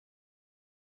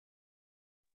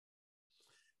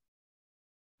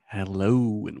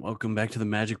Hello and welcome back to the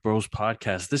Magic Bros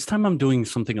podcast. This time I'm doing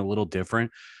something a little different.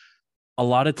 A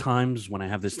lot of times when I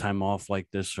have this time off like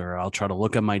this, or I'll try to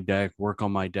look at my deck, work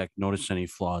on my deck, notice any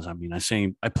flaws. I mean, I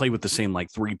play with the same like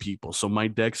three people, so my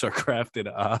decks are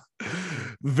crafted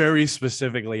very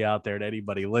specifically out there to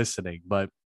anybody listening. But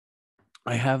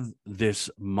I have this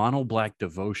mono black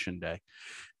devotion deck.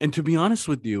 And to be honest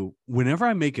with you, whenever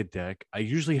I make a deck, I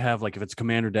usually have like if it's a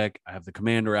commander deck, I have the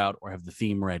commander out or have the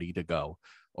theme ready to go.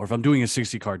 Or if I'm doing a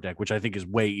 60 card deck, which I think is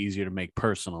way easier to make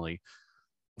personally,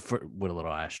 with a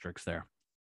little asterisk there,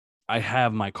 I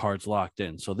have my cards locked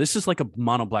in. So this is like a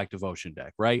mono black devotion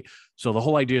deck, right? So the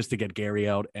whole idea is to get Gary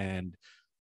out. And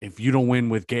if you don't win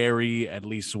with Gary, at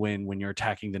least win when you're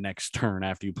attacking the next turn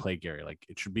after you play Gary. Like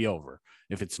it should be over.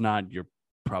 If it's not, you're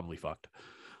probably fucked.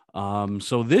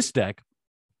 So this deck,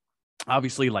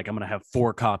 obviously, like I'm going to have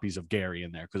 4 copies of Gary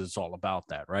in there because it's all about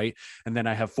that, right? And then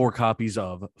I have 4 copies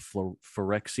of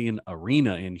Phyrexian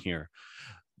Arena in here.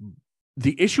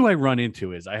 The issue I run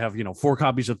into is I have, 4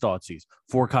 copies of Thoughtseize,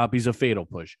 4 copies of Fatal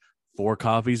Push, 4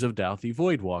 copies of Dauthi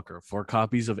Voidwalker, 4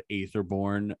 copies of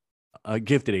Aetherborn,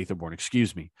 Gifted Aetherborn,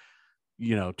 excuse me.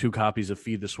 2 copies of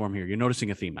Feed the Swarm here. You're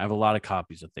noticing a theme. I have a lot of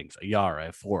copies of things. Ayara, I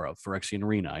have 4 of. Phyrexian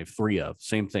Arena, I have 3 of.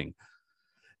 Same thing.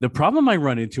 The problem I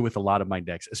run into with a lot of my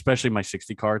decks, especially my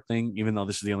 60 card thing, even though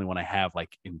this is the only one I have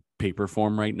like in paper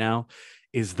form right now,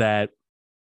 is that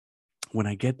when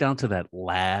I get down to that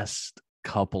last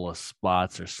couple of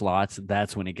spots or slots,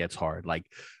 that's when it gets hard. Like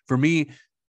for me,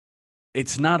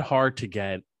 it's not hard to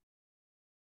get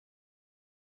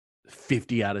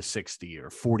 50 out of 60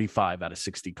 or 45 out of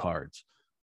 60 cards.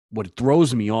 What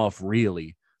throws me off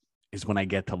really is when I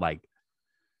get to like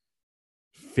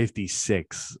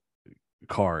 56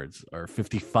 cards or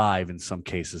 55 in some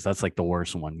cases. That's like the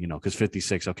worst one, because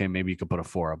 56, okay, maybe you could put a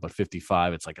 4 of, but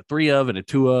 55, it's like a 3 of and a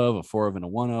 2 of, a 4 of and a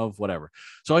 1 of, whatever.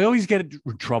 So I always get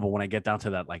in trouble when I get down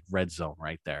to that like red zone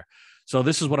right there. So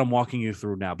this is what I'm walking you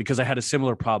through now because I had a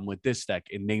similar problem with this deck,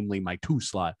 and namely my 2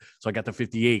 slot. So I got the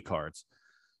 58 cards.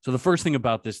 So the first thing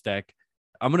about this deck,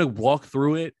 I'm going to walk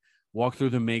through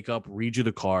the makeup, read you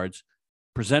the cards,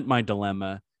 present my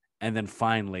dilemma, and then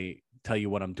finally tell you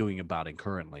what I'm doing about it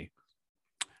currently.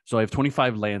 So I have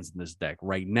 25 lands in this deck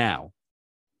right now.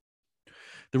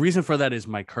 The reason for that is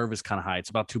my curve is kind of high. It's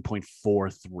about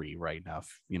 2.43 right now,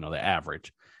 the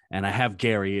average. And I have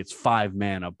Gary, it's 5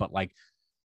 mana, but like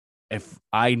if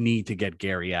I need to get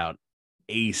Gary out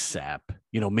ASAP,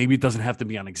 maybe it doesn't have to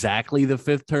be on exactly the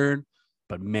 5th turn,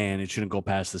 but man, it shouldn't go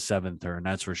past the 7th turn,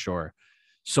 that's for sure.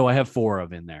 So I have 4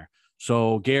 of in there.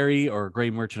 So Gary, or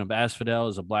Great Merchant of Asphodel,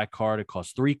 is a black card. It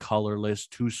costs 3 colorless,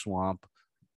 2 swamp,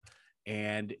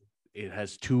 and it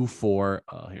has 2/4.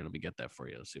 Here, let me get that for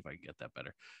you. Let's see if I can get that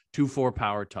better. 2/4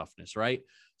 power toughness, right?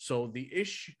 So the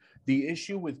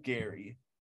issue with Gary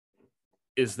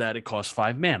is that it costs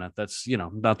 5 mana. That's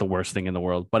not the worst thing in the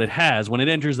world, but it has, when it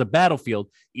enters the battlefield,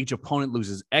 each opponent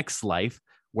loses X life,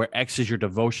 where X is your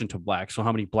devotion to black. So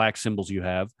how many black symbols you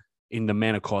have in the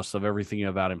mana cost of everything you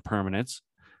have out in permanence,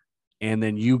 and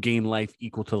then you gain life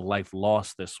equal to the life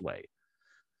lost this way.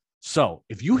 So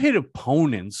if you hit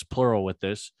opponents, plural, with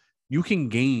this, you can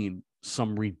gain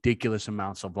some ridiculous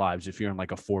amounts of lives if you're in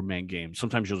like a 4-man game.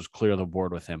 Sometimes you'll just clear the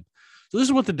board with him. So this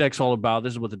is what the deck's all about.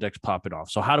 This is what the deck's popping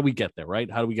off. So how do we get there, right?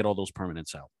 How do we get all those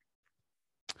permanents out?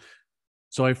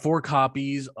 So I have 4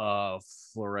 copies of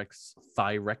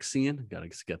Phyrexian. Gotta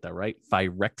get that right.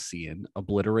 Phyrexian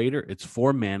Obliterator. It's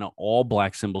 4 mana, all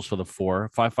black symbols for the 4.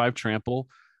 5/5 trample.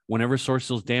 Whenever source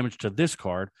deals damage to this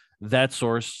card, that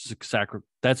source's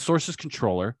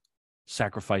controller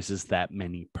sacrifices that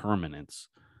many permanents.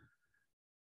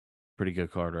 Pretty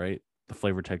good card, right? The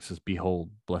flavor text is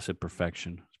Behold, Blessed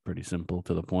Perfection. It's pretty simple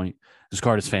to the point. This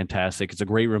card is fantastic. It's a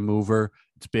great remover.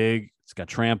 It's big. It's got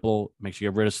trample. Makes you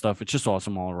get rid of stuff. It's just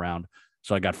awesome all around.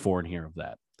 So I got 4 in here of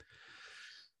that.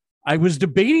 I was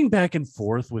debating back and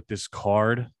forth with this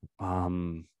card.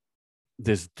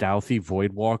 This Dauthi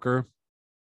Voidwalker.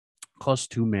 Costs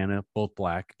 2 mana, both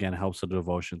black. Again, helps the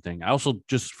devotion thing. I also,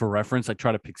 just for reference, I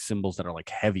try to pick symbols that are like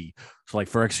heavy. So like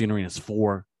Phyrexian Arena is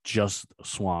 4, just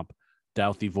swamp.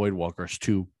 Dauthi Voidwalker is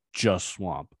 2, just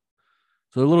swamp.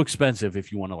 So they're a little expensive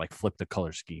if you want to like flip the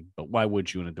color scheme, but why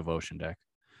would you in a devotion deck?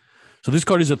 So this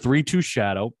card is a 3/2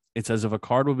 shadow. It says if a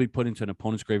card will be put into an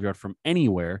opponent's graveyard from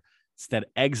anywhere, instead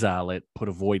exile it, put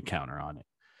a void counter on it.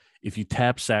 If you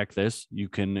tap sack this, you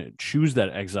can choose that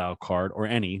exile card or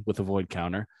any with a void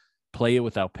counter, play it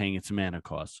without paying its mana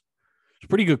cost. It's a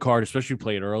pretty good card, especially if you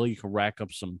play it early. You can rack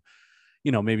up some,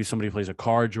 maybe somebody plays a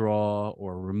card draw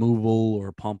or removal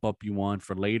or pump up you want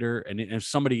for later. And if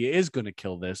somebody is going to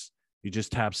kill this, you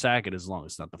just tap sack it as long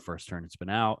as it's not the first turn it's been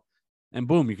out. and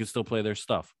boom, you can still play their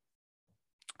stuff.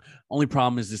 Only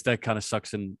problem is this deck kind of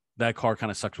sucks, and that card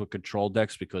kind of sucks with control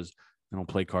decks because they don't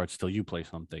play cards till you play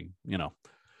something, you know.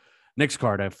 Next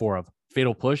card I have 4 of.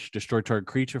 Fatal Push. Destroy target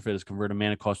creature if it has converted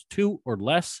mana cost 2 or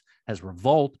less. Has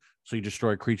Revolt, so you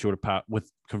destroy a creature with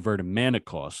converted mana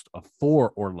cost of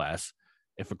 4 or less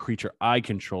if a creature I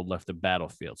controlled left the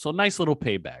battlefield. So nice little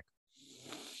payback.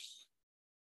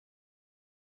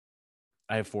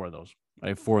 I have 4 of those. I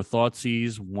have 4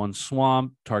 Thoughtseize, 1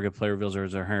 Swamp. Target player reveals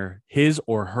his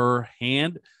or her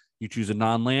hand. You choose a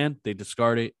non-land. They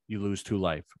discard it. You lose 2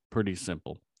 life. Pretty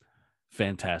simple.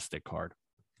 Fantastic card.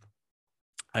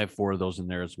 I have 4 of those in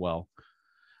there as well.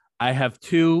 I have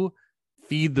 2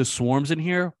 Feed the Swarms in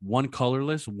here. 1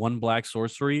 colorless, 1 black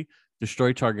sorcery.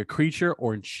 Destroy target creature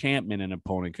or enchantment an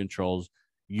opponent controls.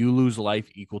 You lose life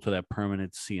equal to that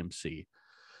permanent CMC.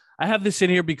 I have this in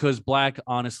here because black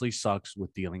honestly sucks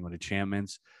with dealing with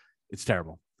enchantments. It's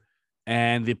terrible.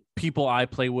 And the people I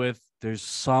play with, there's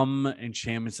some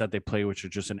enchantments that they play which are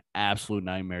just an absolute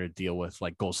nightmare to deal with,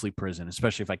 like Ghostly Prison,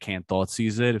 especially if I can't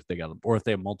Thoughtseize it, if they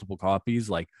have multiple copies.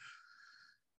 Like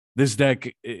this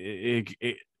deck,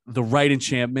 the right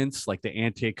enchantments, like the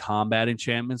anti-combat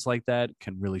enchantments like that,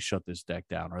 can really shut this deck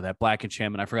down. Or that black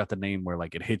enchantment, I forgot the name, where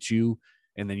like it hits you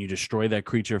and then you destroy that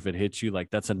creature if it hits you. Like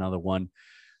that's another one,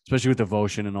 especially with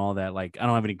Devotion and all that. Like I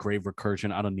don't have any Grave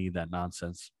Recursion. I don't need that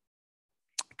nonsense.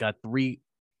 Got 3.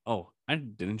 Oh, I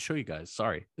didn't show you guys.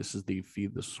 Sorry. This is the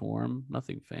Feed the Swarm.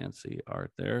 Nothing fancy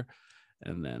art there.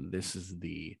 And then this is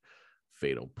the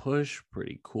Fatal Push.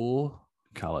 Pretty cool.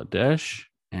 Kaladesh.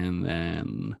 And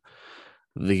then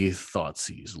the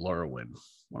Thoughtseize, Lurwyn.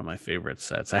 One of my favorite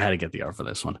sets. I had to get the art for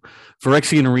this one.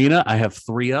 Phyrexian Arena, I have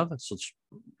 3 of. So it's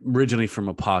originally from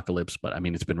Apocalypse, but I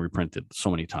mean, it's been reprinted so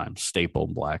many times. Staple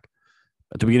in black.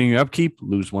 At the beginning of your upkeep,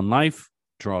 lose 1 life,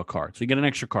 draw a card. So you get an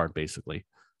extra card, basically.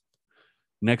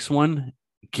 Next one,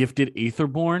 Gifted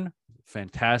Aetherborn.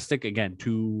 Fantastic. Again,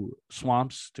 2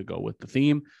 swamps to go with the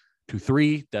theme.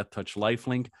 2/3, Death Touch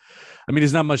Lifelink. I mean,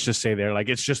 there's not much to say there. Like,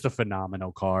 it's just a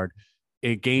phenomenal card.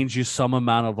 It gains you some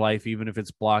amount of life, even if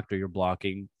it's blocked or you're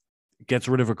blocking. It gets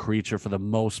rid of a creature for the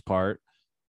most part.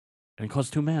 And it costs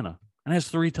 2 mana. And has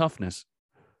 3 toughness.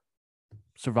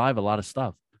 Survive a lot of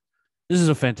stuff. This is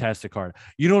a fantastic card.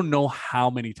 You don't know how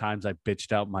many times I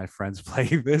bitched out my friends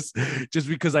playing this just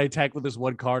because I attack with this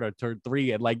 1 card on turn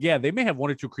 3. And like, yeah, they may have 1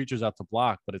 or 2 creatures out to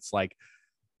block, but it's like,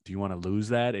 do you want to lose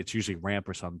that? It's usually ramp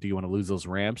or something. Do you want to lose those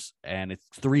ramps? And it's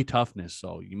 3 toughness.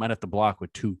 So you might have to block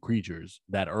with 2 creatures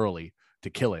that early to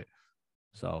kill it.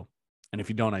 So, and if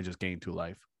you don't, I just gain 2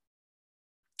 life.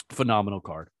 Phenomenal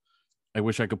card. I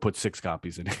wish I could put 6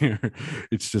 copies in here.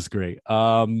 It's just great.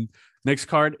 Next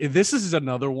card. This is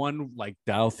another one like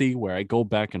Dauthi where I go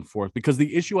back and forth because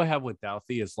the issue I have with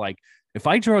Dauthi is like, if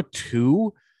I draw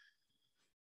 2,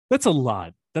 that's a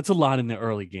lot. That's a lot in the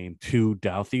early game, 2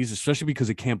 Dauthis, especially because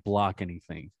it can't block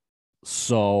anything.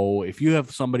 So if you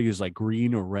have somebody who's like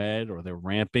green or red or they're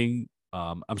ramping,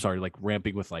 like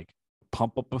ramping with like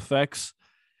pump up effects,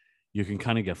 you can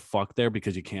kind of get fucked there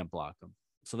because you can't block them.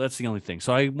 So that's the only thing.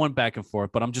 So I went back and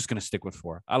forth, but I'm just going to stick with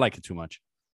 4. I like it too much.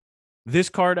 This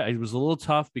card, it was a little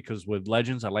tough because with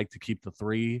Legends, I like to keep the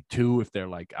 3/2 if they're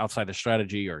like outside the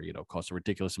strategy or, you know, cost a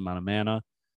ridiculous amount of mana.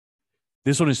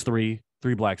 This one is 3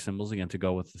 black symbols, again, to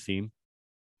go with the theme.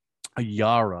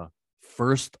 Ayara,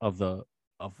 first of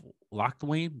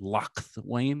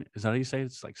Locthwain. Is that how you say it?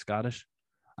 It's like Scottish.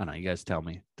 I don't know. You guys tell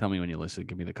me. Tell me when you listen.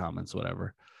 Give me the comments,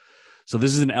 whatever. So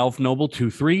this is an elf noble,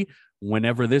 2/3.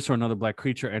 Whenever this or another black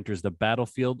creature enters the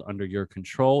battlefield under your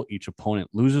control, each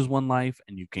opponent loses 1 life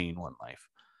and you gain 1 life.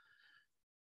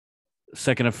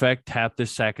 Second effect, tap this,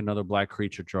 sack another black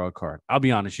creature, draw a card. I'll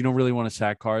be honest, you don't really want to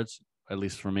sack cards, at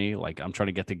least for me. Like, I'm trying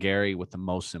to get to Gary with the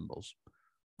most symbols.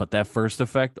 But that first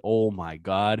effect, oh my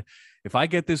God. If I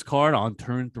get this card on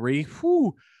turn 3,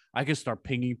 I can start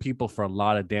pinging people for a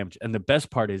lot of damage. And the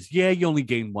best part is, yeah, you only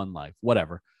gain 1 life,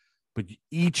 whatever. But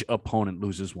each opponent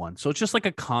loses 1. So it's just like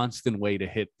a constant way to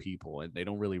hit people. And they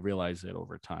don't really realize it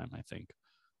over time, I think.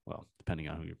 Well, depending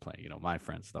on who you're playing. You know, my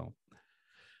friends don't.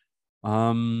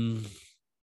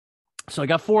 So I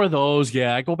got 4 of those.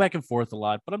 Yeah, I go back and forth a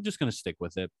lot, but I'm just going to stick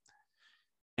with it.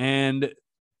 And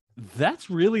that's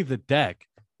really the deck.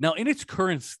 Now, in its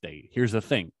current state, here's the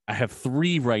thing. I have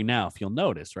 3 right now, if you'll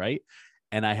notice, right?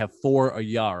 And I have 4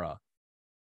 Ayara.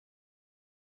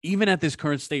 Even at this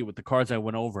current state with the cards I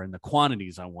went over and the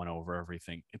quantities I went over,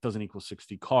 everything, it doesn't equal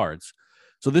 60 cards.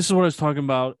 So this is what I was talking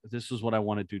about. This is what I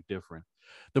want to do different.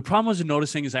 The problem I was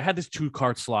noticing is I had this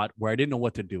 2-card slot where I didn't know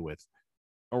what to do with.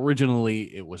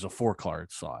 Originally, it was a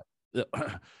 4-card slot.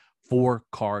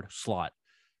 4-card slot.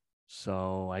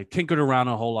 So I tinkered around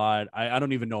a whole lot. I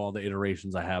don't even know all the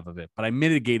iterations I have of it, but I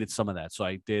mitigated some of that. So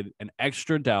I did an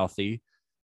extra Douthie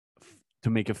to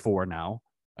make it 4 now.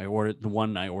 I ordered the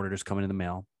one I ordered is coming in the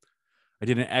mail. I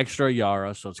did an extra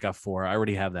Yara, so it's got 4. I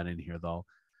already have that in here though.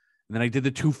 And then I did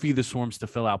the 2 Feed the Swarms to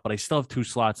fill out, but I still have 2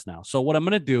 slots now. So what I'm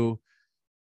gonna do,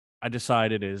 I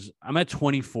decided is I'm at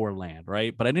 24 land,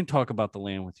 right? But I didn't talk about the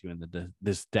land with you in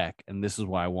this deck, and this is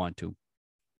why I want to.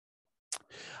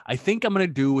 I think I'm gonna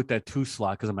do with that 2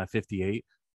 slot because I'm at 58.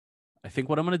 I think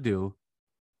what I'm gonna do,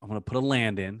 I'm gonna put a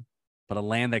land in, but a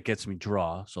land that gets me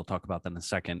draw. So I'll talk about that in a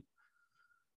second.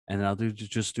 And then I'll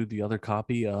just do the other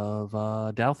copy of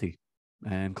Douthie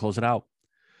and close it out.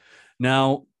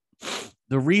 Now,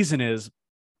 the reason is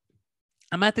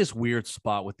I'm at this weird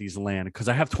spot with these land because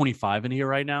I have 25 in here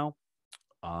right now.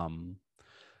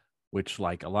 Which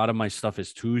like a lot of my stuff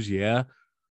is 2s, yeah.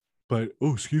 But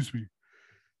excuse me.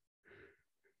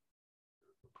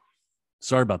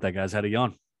 Sorry about that, guys. I had a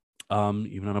yawn.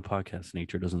 Even on a podcast,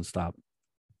 nature doesn't stop.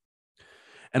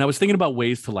 And I was thinking about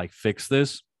ways to like fix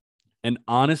this. And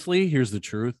honestly, here's the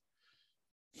truth.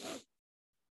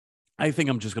 I think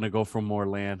I'm just gonna go for more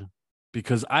land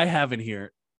because I have in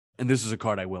here, and this is a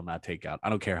card I will not take out. I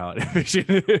don't care how efficient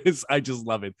it is. I just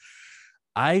love it.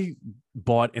 I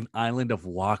bought an Island of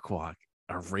Wak Wak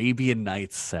Arabian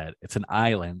Nights set. It's an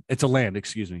island. It's a land,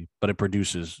 excuse me, but it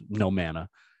produces no mana.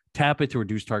 Tap it to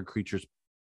reduce target creatures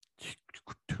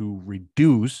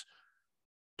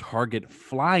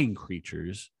flying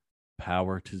creatures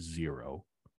power to 0.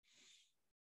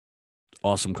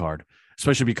 Awesome card,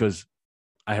 especially because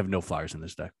I have no flyers in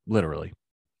this deck. Literally,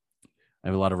 I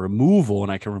have a lot of removal,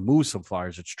 and I can remove some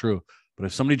flyers. It's true, but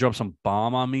if somebody drops some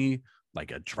bomb on me, like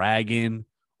a dragon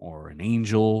or an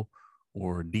angel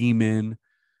or a demon,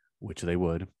 which they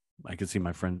would, I could see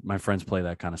my friends play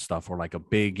that kind of stuff, or like a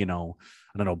big, I don't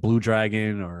know, blue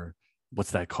dragon, or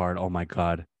what's that card? Oh my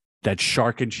god, that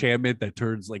shark enchantment that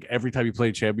turns like every time you play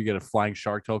a champ, you get a flying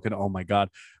shark token. Oh my god,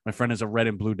 my friend has a red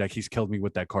and blue deck. He's killed me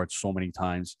with that card so many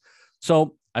times.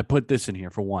 So I put this in here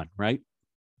for 1, right?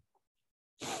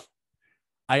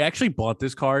 I actually bought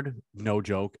this card, no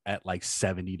joke, at like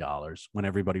 $70 when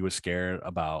everybody was scared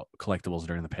about collectibles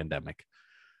during the pandemic.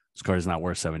 This card is not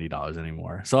worth $70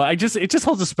 anymore. So it just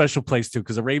holds a special place too,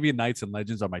 because Arabian Nights and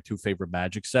Legends are my 2 favorite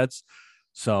Magic sets.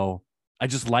 So I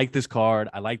just like this card.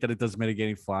 I like that it does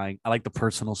mitigating flying. I like the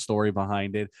personal story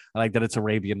behind it. I like that it's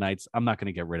Arabian Nights. I'm not going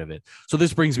to get rid of it. So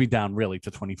this brings me down really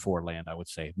to 24 land, I would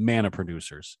say. Mana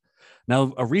producers.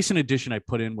 Now, a recent addition I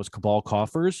put in was Cabal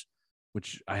Coffers,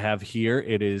 which I have here.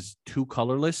 It is 2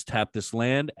 colorless. Tap this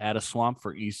land, add a swamp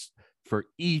for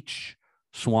each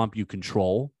swamp you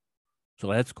control. So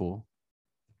that's cool.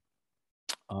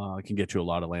 I can get you a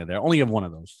lot of land there. I only have 1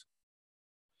 of those.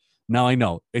 Now I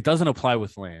know it doesn't apply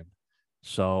with land.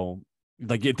 So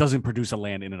like it doesn't produce a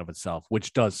land in and of itself,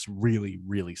 which does really,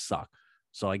 really suck.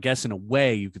 So I guess in a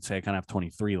way you could say I kind of have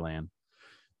 23 land.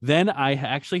 Then I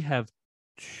actually have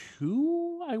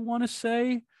 2, I want to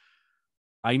say.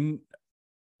 Yeah.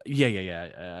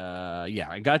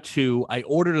 I got 2. I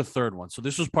ordered a 3rd one. So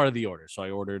this was part of the order. So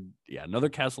I ordered, another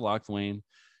Castle Locthwain,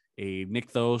 a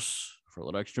Nykthos for a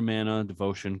little extra mana,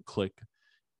 Devotion, Click,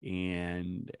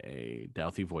 and a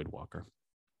Douthie Voidwalker.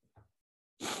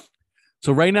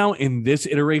 So right now in this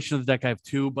iteration of the deck, I have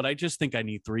 2, but I just think I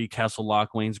need 3. Castle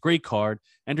Locthwain's great card.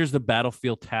 Enters the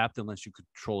battlefield tapped unless you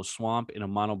control a swamp in a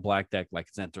mono black deck like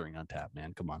it's entering on tap,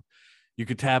 man. Come on. You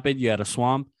could tap it. You had a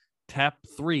swamp. Tap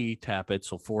 3, tap it.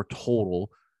 So 4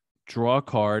 total. Draw a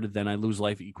card. Then I lose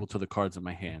life equal to the cards in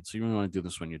my hand. So you really want to do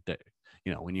this when you're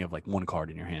when you have like 1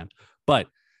 card in your hand. But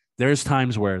there's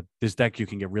times where this deck you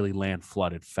can get really land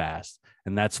flooded fast.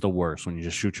 And that's the worst when you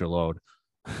just shoot your load.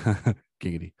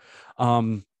 Giggity.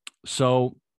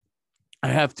 So I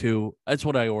have 2. That's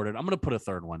what I ordered. I'm going to put a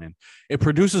 3rd one in. It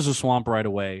produces a swamp right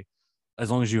away. As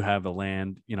long as you have a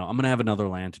land, I'm going to have another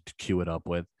land to queue it up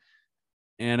with.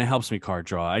 And it helps me card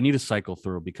draw. I need to cycle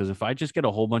through because if I just get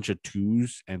a whole bunch of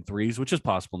 2s and 3s, which is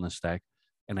possible in this deck,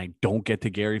 and I don't get to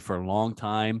Gary for a long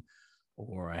time,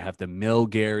 or I have to mill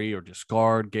Gary or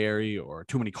discard Gary, or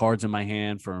too many cards in my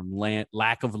hand from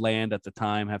lack of land at the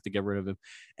time, have to get rid of him.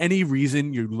 Any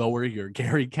reason you lower your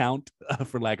Gary count,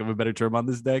 for lack of a better term, on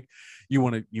this deck, you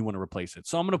want to replace it.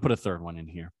 So I'm going to put a 3rd one in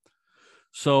here.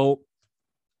 So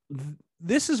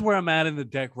this is where I'm at in the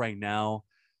deck right now.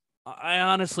 I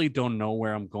honestly don't know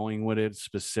where I'm going with it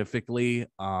specifically.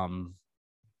 I'm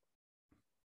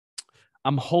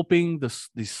hoping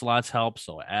these slots help.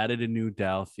 So I added a new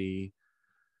Douthie.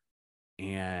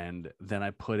 And then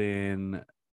I put in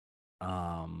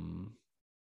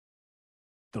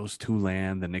those 2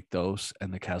 land, the Nykthos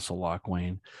and the Castle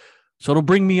Locthwain. So it'll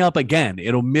bring me up again.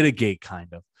 It'll mitigate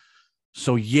kind of.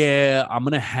 So yeah, I'm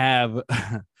gonna have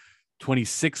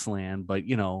 26 land, but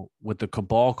with the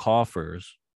Cabal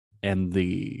coffers and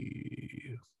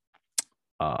the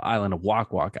Island of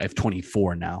Wak Wak, I have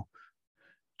 24 now.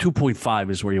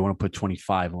 2.5 is where you want to put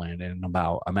 25 land in. I'm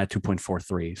at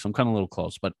 2.43, so I'm kind of a little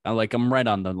close, but I'm right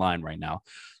on the line right now.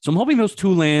 So I'm hoping those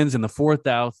two lands and the fourth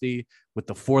Althea with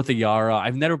the fourth Ayara.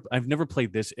 I've never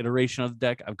played this iteration of the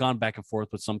deck. I've gone back and forth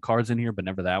with some cards in here, but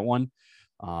never that one.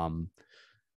 And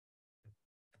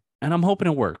I'm hoping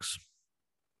it works.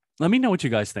 Let me know what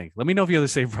you guys think. Let me know if you have the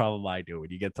same problem I do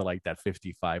when you get to like that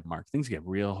 55 mark. Things get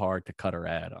real hard to cut or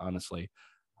add, honestly.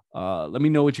 Let me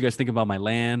know what you guys think about my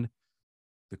land,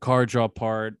 the card draw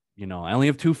part. I only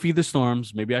have 2 Feed the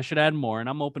Storms. Maybe I should add more, and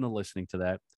I'm open to listening to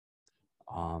that.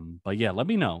 But yeah, let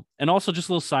me know. And also, just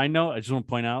a little side note, I just want to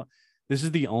point out this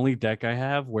is the only deck I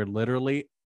have where literally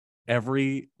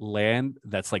every land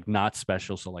that's like not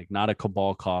special, so like not a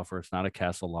Cabal Coffer, it's not a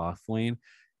Castle Lothlane,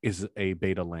 is a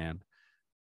beta land.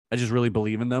 I just really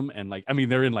believe in them. And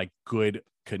they're in like good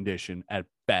condition at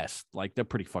best. Like they're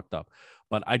pretty fucked up.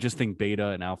 But I just think beta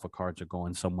and alpha cards are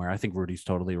going somewhere. I think Rudy's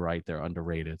totally right. They're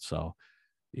underrated. So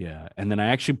yeah. And then I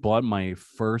actually bought my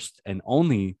first and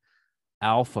only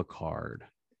alpha card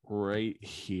right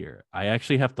here. I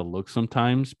actually have to look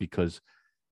sometimes because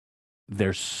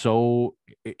they're so,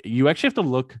 you actually have to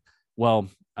look. Well,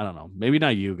 I don't know, maybe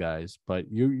not you guys,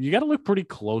 but you got to look pretty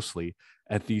closely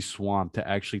at these swamp to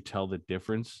actually tell the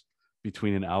difference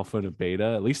between an alpha and a beta.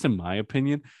 At least in my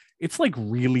opinion, it's like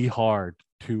really hard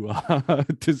to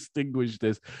distinguish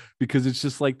this because it's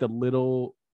just like the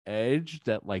little edge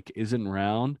that like isn't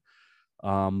round.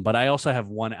 But I also have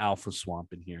one alpha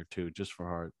swamp in here too, just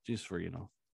for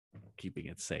keeping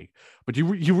it safe. But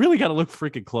you really got to look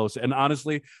freaking close. And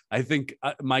honestly, I think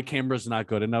my camera's not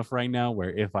good enough right now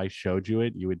where if I showed you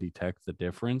it, you would detect the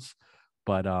difference.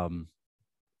 But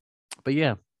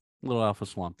yeah, little alpha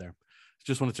swamp there.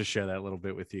 Just wanted to share that a little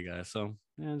bit with you guys. So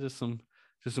yeah, just some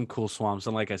cool swamps.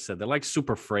 And like I said, they're like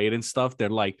super frayed and stuff. They're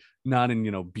like not in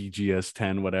BGS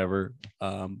 10 whatever.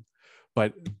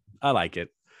 But I like it.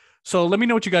 So let me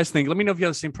know what you guys think. Let me know if you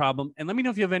have the same problem, and let me know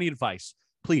if you have any advice.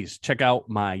 Please check out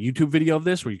my YouTube video of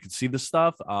this where you can see the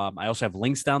stuff. I also have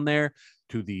links down there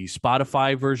to the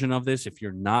Spotify version of this. If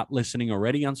you're not listening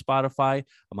already on Spotify,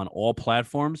 I'm on all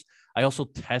platforms. I also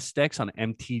test decks on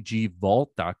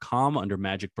mtgvault.com under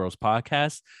Magic Bros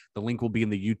Podcast. The link will be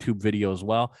in the YouTube video as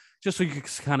well, just so you can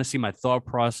kind of see my thought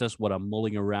process, what I'm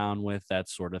mulling around with, that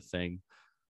sort of thing.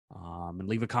 And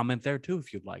leave a comment there too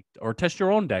if you'd like, or test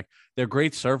your own deck. They're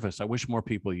great service. I wish more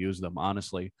people use them,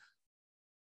 honestly.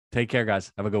 Take care,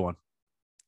 guys. Have a good one.